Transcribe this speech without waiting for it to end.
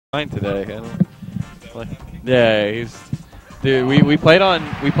fine today. Yeah, dude. We played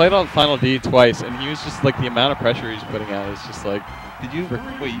on Final D twice, and he was just like the amount of pressure he's putting out is just like. Did you?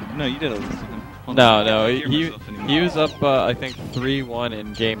 Wait, no, you didn't lose to him. No. He was up I think 3-1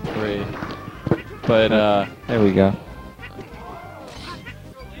 in game 3, but there we go.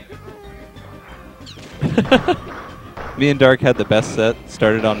 Me and Dark had the best set.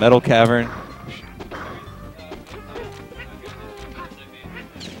 Started on Metal Cavern.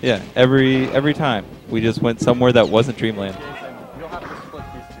 Yeah, every time we just went somewhere that wasn't Dreamland. You'll have to split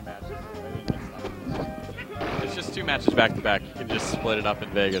these 2 matches. It's just 2 matches back to back. You can just split it up in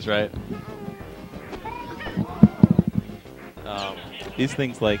Vegas, right? These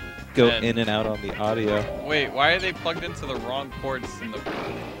things like go in and out on the audio. Wait, why are they plugged into the wrong ports? In the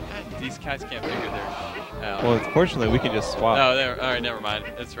these guys can't figure their out. Well, fortunately, we can just swap. Oh, all right, never mind.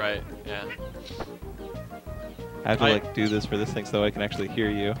 That's right. Yeah. I have to like do this for this thing so I can actually hear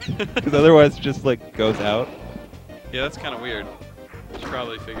you, because otherwise it just like goes out. Yeah, that's kind of weird. Should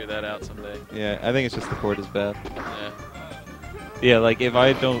probably figure that out someday. Yeah, I think it's just the port is bad. Yeah. Yeah, like if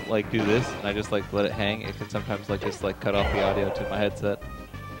I don't like do this and I just like let it hang, it can sometimes like just like cut off the audio to my headset.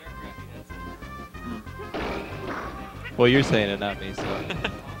 Well, you're saying it, not me, so.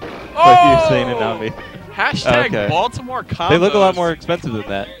 Like you're saying it, not me. Hashtag Okay. Baltimore combos. They look a lot more expensive than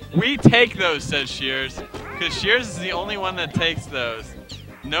that. We take those, says Shears, because Shears is the only one that takes those.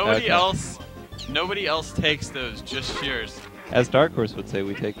 Nobody else takes those. Just Shears. As Darkhorse would say,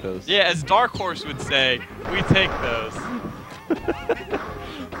 we take those. Yeah, as Darkhorse would say, we take those.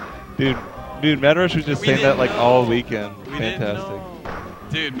 Dude, Mad Rush was just saying that like all weekend. Fantastic.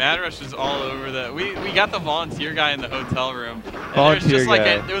 Dude, Mad Rush was all over that. We got the volunteer guy in the hotel room. Volunteer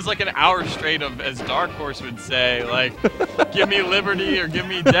guy. It was like an hour straight of, as Darkhorse would say, like, give me liberty or give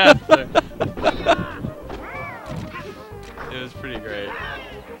me death. It was pretty great.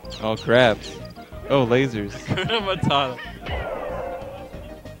 Oh, crabs. Oh, lasers. Hakuna Matata.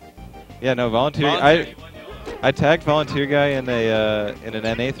 Yeah, no, volunteer. I tagged volunteer guy in an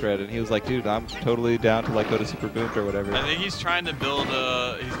NA thread, and he was like, "Dude, I'm totally down to like go to Super Boomed or whatever." I think he's trying to build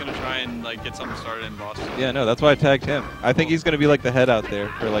he's gonna try and like get something started in Boston. Yeah, no, that's why I tagged him. I think he's gonna be like the head out there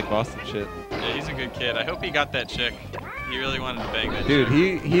for like Boston shit. Yeah, he's a good kid. I hope he got that chick. He really wanted to bang that Dude,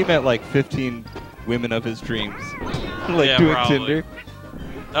 chick. he met like 15 women of his dreams, like yeah, doing probably. Tinder.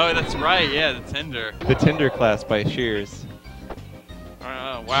 Oh, that's right. Yeah, the Tinder. The Tinder class by Shears.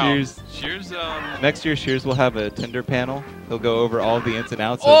 Wow. Shears. Next year, Shears will have a Tinder panel. He'll go over all the ins and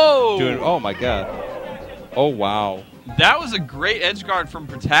outs. Oh! Of doing. Oh my God. Oh wow. That was a great edge guard from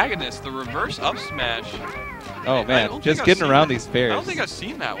Protagonist. The reverse up smash. Oh man, just getting around these fairs. I don't think I've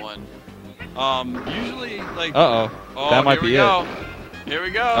seen that one. Usually like. Oh, that might be it. Here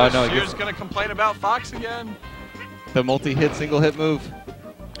we go. Oh no, Shears gonna complain about Fox again. The multi-hit, single-hit move.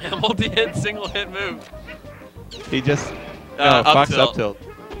 Multi-hit, single-hit move. He just. No, Fox up tilt.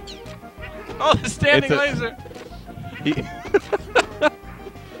 Oh, the standing laser.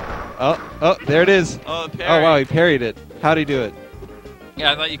 Oh, there it is. Oh, the parry. Oh, wow, he parried it. How'd he do it?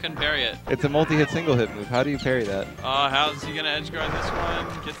 Yeah, I thought you couldn't parry it. It's a multi-hit, single-hit move. How do you parry that? How's he going to edge guard this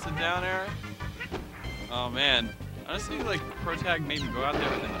one? Gets the down air. Oh, man. Honestly, like, Protag maybe go out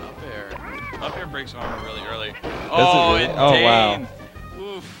there with an up air. Up air breaks armor really early. Oh, really? and Oh, Dane. wow.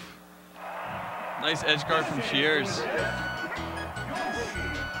 Oof. Nice edge guard from Shears.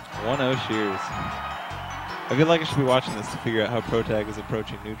 1-0 Shears. I feel like I should be watching this to figure out how Protag is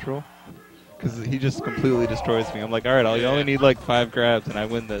approaching neutral. Because he just completely destroys me. I'm like, alright, you only need like 5 grabs and I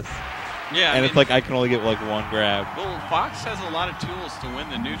win this. Yeah, and it's like I can only get like 1 grab. Well, Fox has a lot of tools to win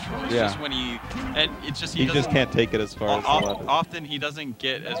the neutral. It's just when he just can't take it as far as often he doesn't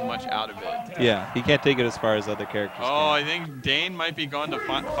get as much out of it. Yeah, he can't take it as far as other characters can. I think Dane might be going to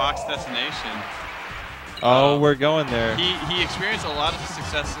Fox Destination. Oh, we're going there. He experienced a lot of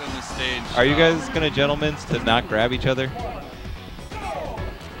success on this stage. Are you guys gonna gentlemen's to not grab each other?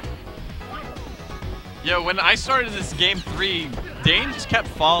 Yeah, when I started this game 3, Dane just kept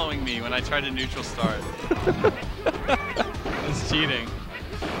following me when I tried to neutral start. It's cheating.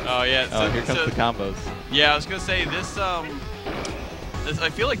 Oh yeah. So, here comes the combos. Yeah, I was gonna say this.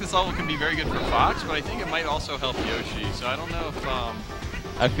 I feel like this level can be very good for Fox, but I think it might also help Yoshi. So I don't know if.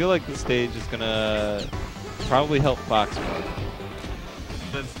 I feel like the stage is gonna probably help Fox more.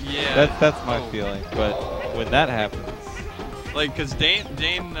 That's my feeling. But when that happens, like, cause Dane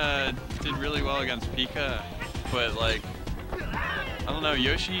did really well against Pika, but like, I don't know,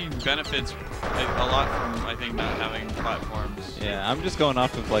 Yoshi benefits a lot from, I think, not having platforms. Yeah, I'm just going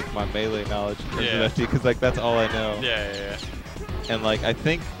off of like my melee knowledge in terms of FD, because like that's all I know. Yeah. And like I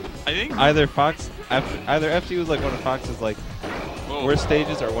think either FD was like one of Fox's like worst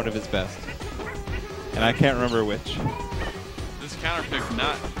stages or one of his best. And I can't remember which. This counter pick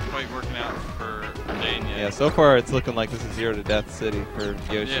not quite working out for Dane yet. Yeah, so far it's looking like this is 0 to Death City for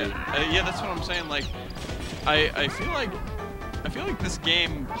Yoshi. Yeah, that's what I'm saying. Like, I feel like this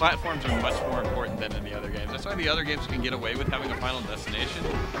game, platforms are much more important than any other games. That's why the other games can get away with having a final destination,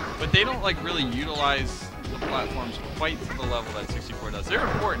 but they don't like really utilize the platforms quite to the level that 64 does. They're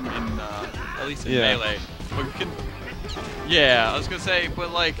important in at least in Melee. But I was gonna say,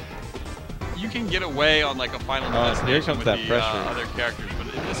 but like you can get away on like a final destination with the other characters, but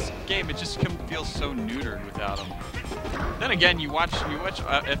in this game it just feels so neutered without them. Then again, you watch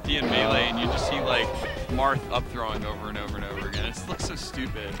FD and Melee, and you just see like Marth up throwing over and over and over again. It looks so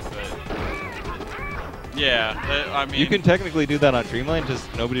stupid, but yeah, I mean, you can technically do that on Dreamland,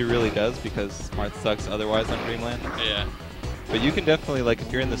 just nobody really does because Marth sucks otherwise on Dreamland. Yeah. But you can definitely, like, if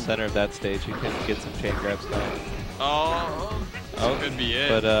you're in the center of that stage, you can get some chain grabs going. Oh, could be it.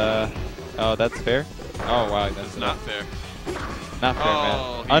 But oh, that's fair. Oh wow, that's not fair. Not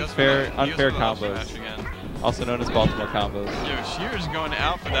fair, man. Unfair combos. Also known as Baltimore combos. Yo, Shear's going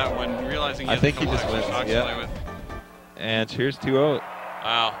out for that one, realizing he I think he just wins. Yeah. And Shear's 2-0.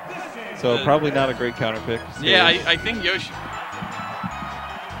 Wow. So probably not a great counter pick. Yeah, I think Yoshi.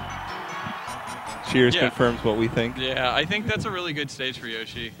 Shears confirms what we think. Yeah, I think that's a really good stage for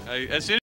Yoshi. As soon